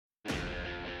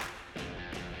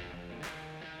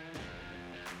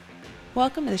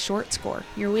Welcome to The Short Score,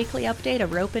 your weekly update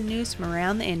of roping news from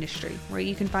around the industry, where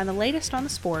you can find the latest on the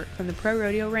sport from the pro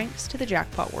rodeo ranks to the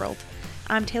jackpot world.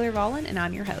 I'm Taylor Vollen, and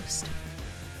I'm your host.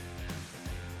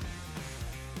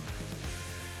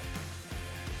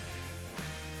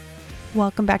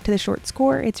 Welcome back to The Short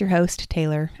Score. It's your host,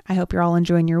 Taylor. I hope you're all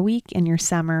enjoying your week and your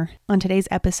summer. On today's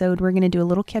episode, we're going to do a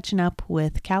little catching up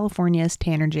with California's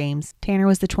Tanner James. Tanner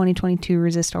was the 2022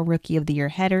 Resistol Rookie of the Year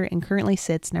header and currently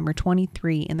sits number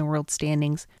 23 in the world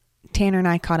standings. Tanner and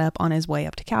I caught up on his way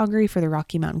up to Calgary for the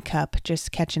Rocky Mountain Cup,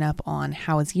 just catching up on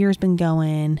how his year's been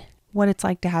going, what it's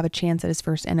like to have a chance at his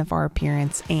first NFR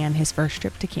appearance, and his first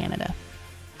trip to Canada.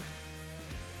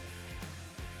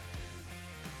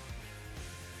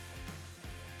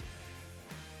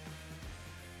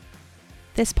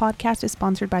 This podcast is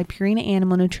sponsored by Purina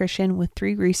Animal Nutrition with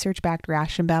 3 research-backed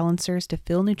ration balancers to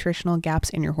fill nutritional gaps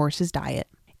in your horse's diet.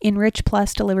 Enrich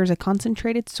Plus delivers a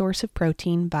concentrated source of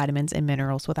protein, vitamins, and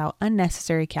minerals without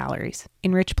unnecessary calories.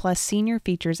 Enrich Plus Senior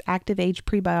features active age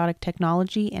prebiotic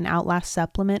technology and Outlast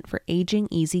supplement for aging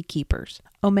easy keepers.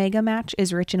 Omega Match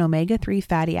is rich in omega-3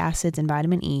 fatty acids and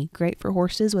vitamin E, great for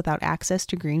horses without access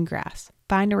to green grass.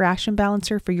 Find a ration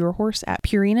balancer for your horse at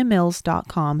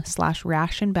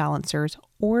purinamills.com/ration balancers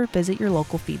or visit your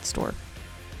local feed store.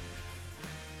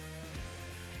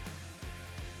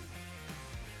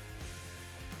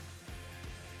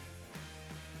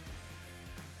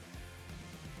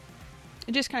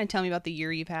 Just kind of tell me about the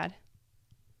year you've had.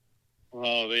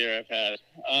 Oh, the year I've had.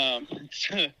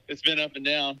 It's been up and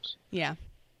down. Yeah.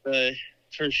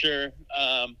 For sure.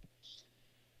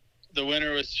 The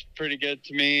winter was pretty good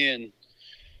to me, and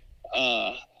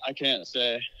I can't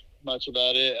say much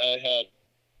about it. I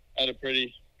had a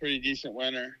pretty decent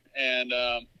winter, and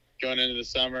going into the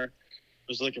summer,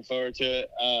 was looking forward to it.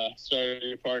 Started a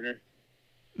new partner,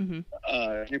 new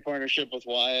partnership with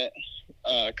Wyatt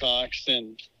Cox,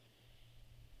 and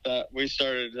that we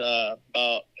started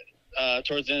about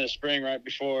towards the end of spring, right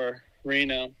before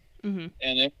Reno,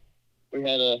 and we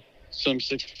had some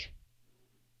success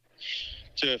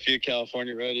to a few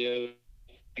California rodeos,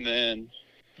 and then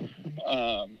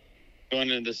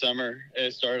going into the summer,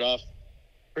 it started off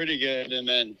pretty good, and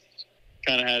then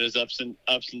kind of had his ups and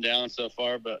downs so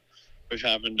far, but we've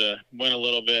happened to win a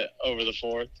little bit over the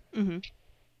 4th.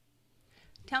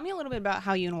 Tell me a little bit about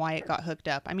how you and Wyatt got hooked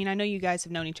up. I mean, I know you guys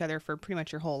have known each other for pretty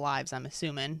much your whole lives, I'm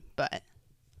assuming, but...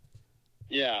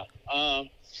 Yeah.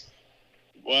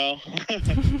 Well,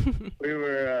 we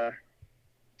were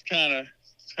kind of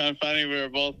funny. We were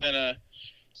both in a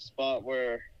spot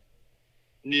where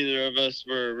neither of us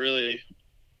were really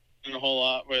doing a whole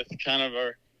lot with kind of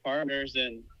our partners,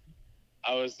 and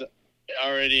I was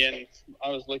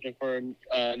looking for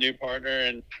a new partner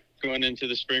and going into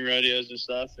the spring rodeos and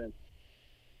stuff, and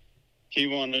he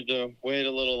wanted to wait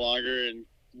a little longer and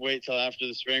wait till after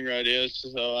the spring rodeos.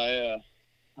 So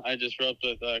I just roped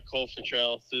with Cole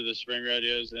Futrell through the spring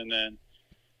rodeos, and then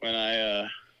when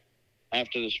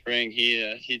after the spring,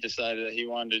 he decided that he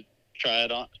wanted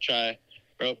to try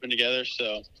roping together.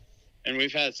 So, and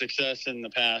we've had success in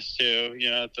the past too.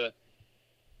 You know, at the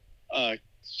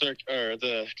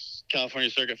the California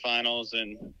Circuit Finals,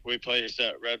 and we placed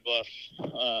at Red Bluff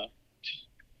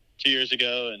 2 years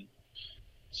ago, and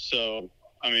so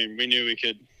I mean, we knew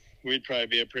we'd probably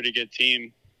be a pretty good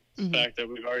team. The fact that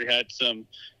we've already had some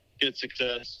good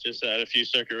success just at a few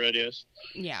circuit rodeos.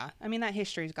 Yeah, I mean, that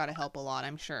history's got to help a lot,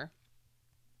 I'm sure.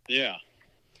 Yeah.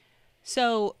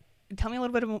 So, tell me a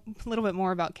little bit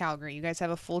more about Calgary. You guys have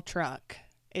a full truck.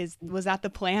 Was that the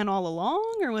plan all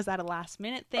along, or was that a last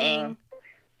minute thing?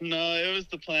 No, it was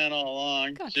the plan all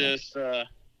along. Gotcha. Just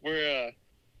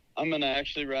I'm gonna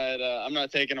actually ride. I'm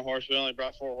not taking a horse. We only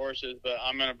brought 4 horses, but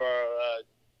I'm gonna borrow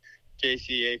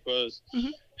JC Aqua's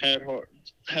head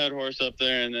horse up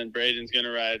there, and then Braden's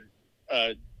gonna ride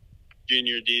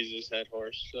Junior Deeze's head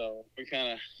horse. So we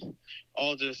kind of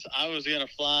I was gonna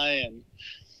fly, and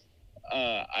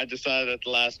I decided at the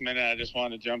last minute I just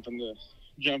wanted to jump in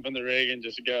the rig and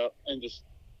just go and just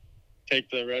take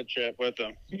the road trip with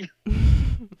them.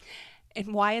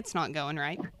 And Wyatt's not going,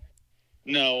 right?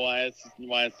 No, Wyatt's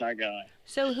not going.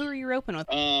 So who are you roping with?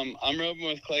 I'm roping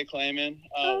with Clay Clayman.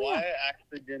 Wyatt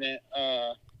actually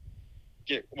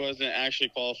wasn't actually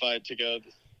qualified to go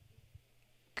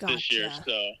this year,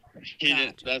 so he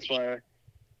didn't. That's why.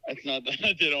 It's not that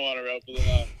I didn't want to rope with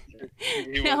him.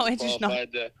 He wasn't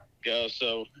qualified to go.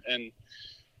 So, and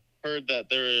heard that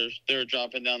they were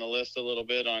dropping down the list a little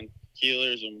bit on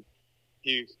healers, and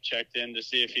he checked in to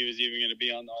see if he was even going to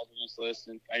be on the alternates list,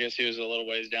 and I guess he was a little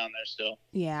ways down there still.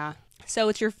 Yeah. So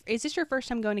is this your first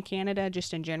time going to Canada,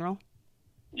 just in general?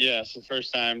 Yeah, it's the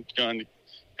first time going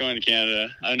going to Canada.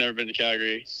 I've never been to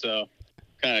Calgary, so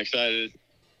kind of excited.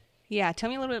 Yeah, tell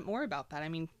me a little bit more about that. I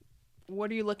mean,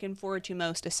 what are you looking forward to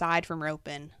most aside from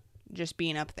roping, just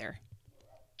being up there?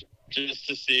 Just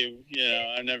to see,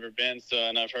 I've never been,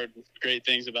 and I've heard great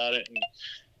things about it, and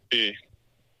see,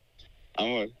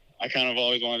 I kind of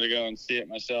always wanted to go and see it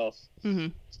myself.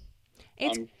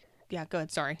 Mm-hmm. Yeah, go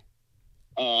ahead. Sorry.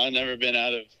 I've never been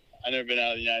out of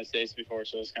the United States before,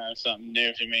 so it's kind of something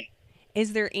new to me.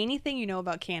 Is there anything you know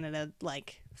about Canada,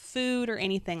 like food or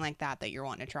anything like that, that you're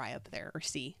wanting to try up there or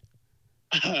see?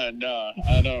 No,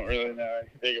 I don't really know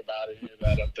anything about it here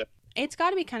that up there. It's got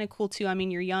to be kind of cool too. I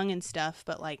mean, you're young and stuff,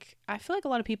 but like I feel like a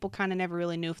lot of people kind of never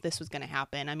really knew if this was going to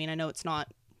happen. I mean, I know it's not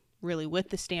really with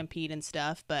the Stampede and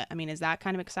stuff, but I mean, is that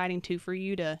kind of exciting too for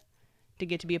you to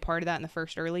get to be a part of that in the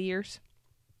first early years?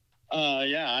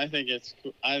 Yeah, I think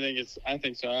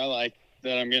so. I like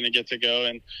that I'm going to get to go,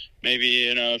 and maybe,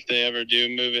 if they ever do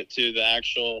move it to the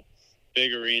actual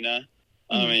big arena,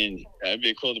 I mean, it'd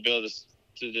be cool to be able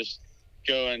to just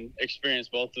go and experience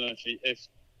both of them if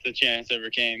the chance ever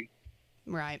came.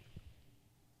 Right.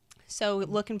 So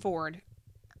looking forward,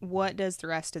 what does the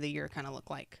rest of the year kind of look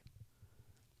like?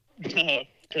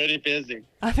 Pretty busy.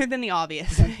 Other than the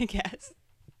obvious, I guess.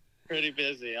 Pretty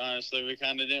busy, honestly. We're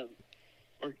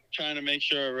trying to make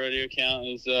sure our rodeo count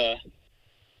is,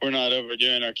 we're not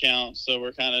overdoing our count. So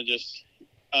we're kind of just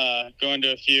going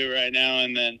to a few right now,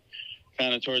 and then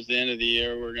kind of towards the end of the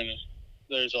year,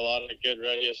 there's a lot of good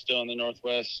rodeos still in the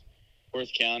Northwest worth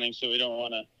counting. So we don't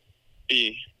want to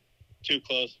be too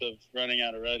close to running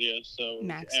out of rodeos. So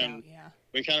max out, yeah.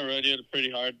 We kind of rodeoed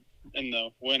pretty hard in the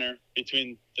winter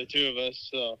between the two of us.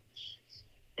 So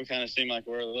we kind of seem like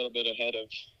we're a little bit ahead of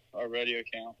our rodeo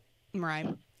count. Right.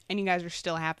 And you guys are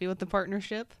still happy with the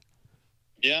partnership?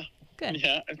 Yeah. Good.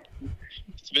 Yeah.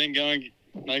 It's been going,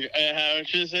 like I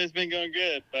should say it's been going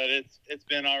good, but it's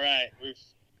been all right.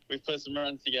 We've put some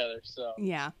runs together, so.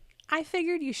 Yeah. I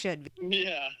figured you should.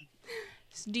 Yeah.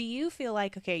 So do you feel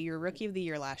like, okay, you're Rookie of the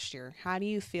Year last year. How do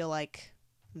you feel like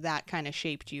that kind of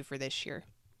shaped you for this year?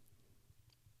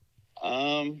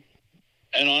 And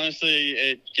honestly,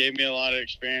 it gave me a lot of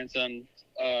experience on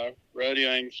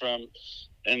rodeoing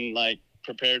and like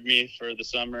prepared me for the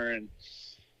summer and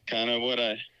kind of what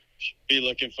I should be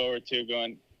looking forward to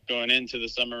going into the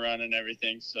summer run and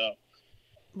everything. So,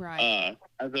 right.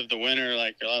 As of the winter,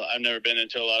 like I've never been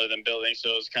into a lot of them buildings, so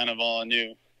it was kind of all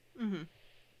new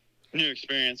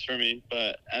experience for me.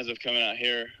 But as of coming out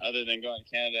here, other than going to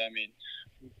Canada, I mean,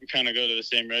 we kind of go to the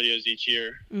same rodeos each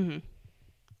year. Mm-hmm.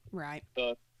 Right.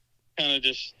 So kind of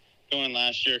just going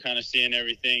last year, kind of seeing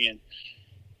everything and,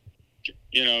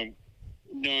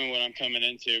 knowing what I'm coming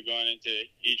into, going into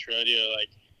each rodeo, like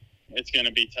it's going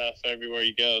to be tough everywhere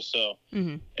you go. So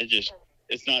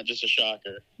it's not just a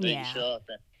shocker that you show up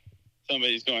and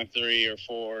somebody's going 3 or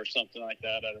 4 or something like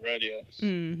that at a rodeo.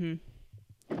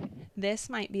 Mm-hmm. This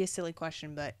might be a silly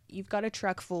question, but you've got a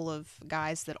truck full of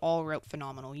guys that all rope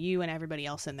phenomenal, you and everybody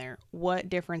else in there. What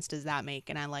difference does that make?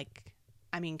 And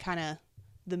kind of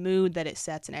the mood that it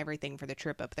sets and everything for the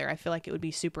trip up there. I feel like it would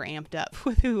be super amped up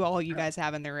with who all you guys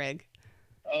have in the rig.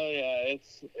 Oh yeah,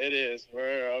 it is.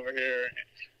 We're over here.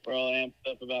 We're all amped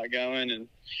up about going and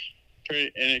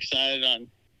pretty excited on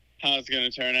how it's going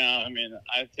to turn out. I mean,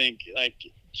 I think like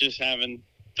just having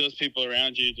those people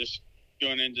around you, just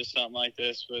going into something like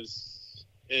this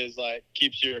is like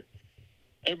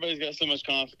everybody's got so much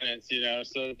confidence,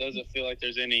 so it doesn't feel like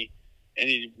there's any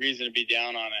reason to be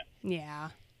down on it. Yeah.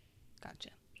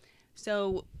 Gotcha.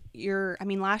 So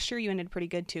last year you ended pretty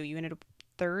good too. You ended up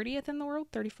 30th in the world,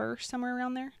 31st, somewhere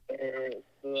around there. I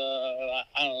don't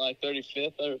know, like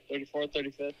 35th or 34th,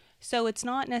 35th. So it's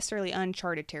not necessarily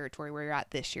uncharted territory where you're at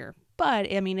this year,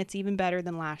 but I mean, it's even better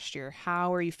than last year.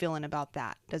 How are you feeling about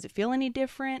that? Does it feel any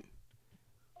different?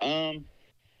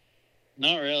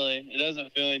 Not really. It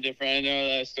doesn't feel any different. I know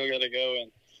that I still got to go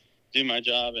and do my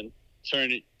job and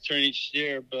turn each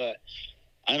steer, but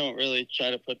I don't really try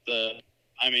to put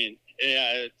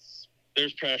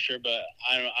there's pressure, but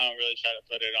I don't really try to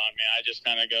put it on me. I just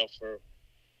kind of go for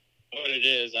what it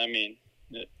is. I mean,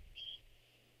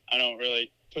 I don't really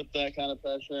put that kind of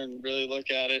pressure and really look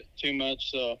at it too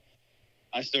much. So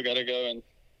I still got to go and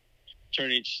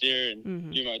turn each steer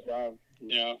and do my job,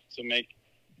 to make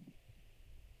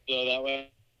so that way.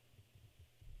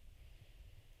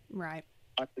 Right.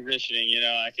 My positioning,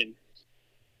 I can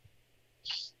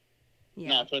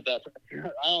not put that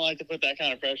pressure. I don't like to put that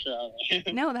kind of pressure on me.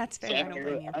 No, that's fair. So I don't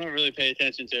blame you. I don't really pay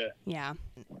attention to it. Yeah.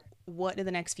 What do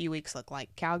the next few weeks look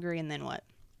like? Calgary and then what?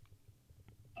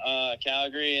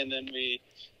 Calgary, and then we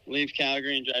leave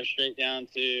Calgary and drive straight down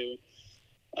to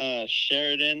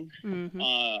Sheridan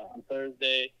on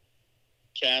Thursday,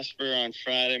 Casper on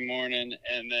Friday morning,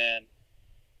 and then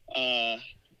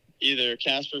either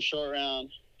Casper short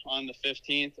round on the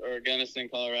 15th or Gunnison,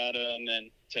 Colorado, and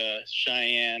then to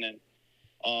Cheyenne and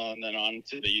then on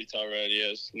to the Utah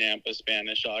rodeos, Nampa,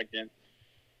 Spanish, Ogden.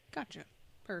 Gotcha.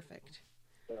 Perfect.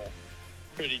 So,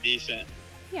 pretty decent.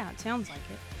 Yeah, it sounds like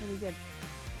it. Really good.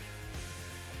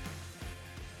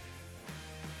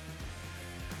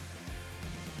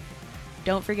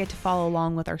 Don't forget to follow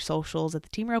along with our socials at the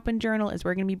Team Roping Journal, as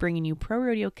we're going to be bringing you pro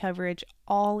rodeo coverage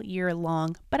all year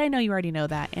long. But I know you already know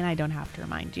that, and I don't have to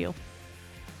remind you.